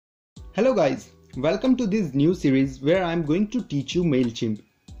Hello guys, welcome to this new series where I am going to teach you MailChimp.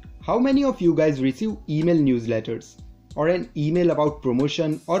 How many of you guys receive email newsletters or an email about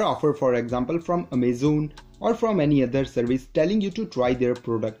promotion or offer, for example from Amazon or from any other service telling you to try their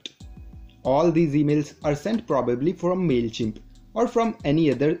product? All these emails are sent probably from MailChimp or from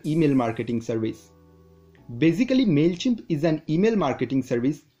any other email marketing service. Basically, MailChimp is an email marketing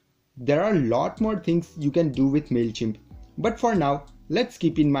service. There are a lot more things you can do with MailChimp, but for now, let's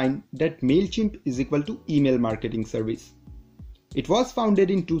keep in mind that MailChimp is equal to email marketing service. It was founded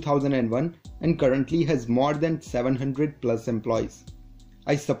in 2001 and currently has more than 700 plus employees.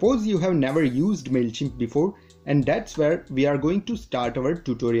 I suppose you have never used MailChimp before, and that's where we are going to start our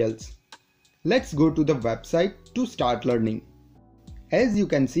tutorials. Let's go to the website to start learning. As you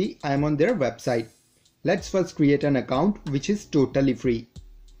can see, I am on their website. Let's first create an account which is totally free.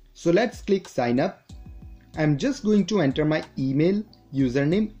 So let's click sign up. I'm just going to enter my email,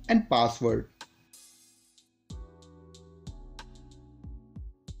 username and password.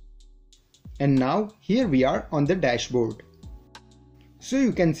 And now here we are on the dashboard. So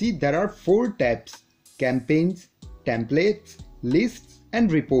you can see there are 4 tabs: campaigns, templates, lists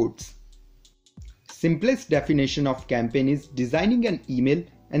and reports. Simplest definition of campaign is designing an email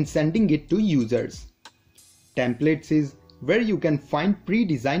and sending it to users. Templates is where you can find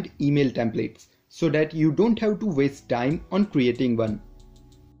pre-designed email templates so that you don't have to waste time on creating one.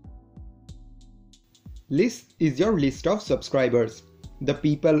 List is your list of subscribers, the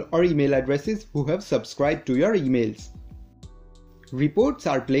people or email addresses who have subscribed to your emails. Reports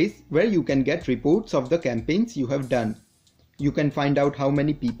are places where you can get reports of the campaigns you have done. You can find out how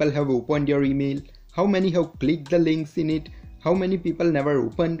many people have opened your email, how many have clicked the links in it, how many people never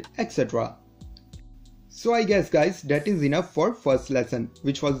opened, etc. So I guess guys, that is enough for first lesson,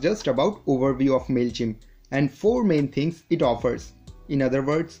 which was just about overview of MailChimp and 4 main things it offers. In other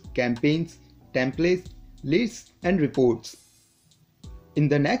words, campaigns, templates, lists and reports. In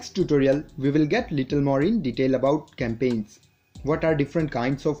the next tutorial, we will get little more in detail about campaigns. What are different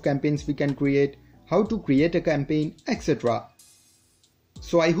kinds of campaigns we can create, how to create a campaign, etc.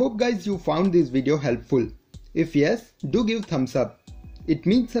 So I hope guys you found this video helpful. If yes, do give thumbs up. It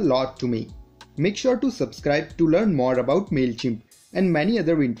means a lot to me. Make sure to subscribe to learn more about MailChimp and many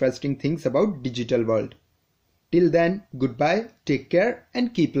other interesting things about digital world. Till then, goodbye, take care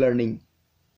and keep learning.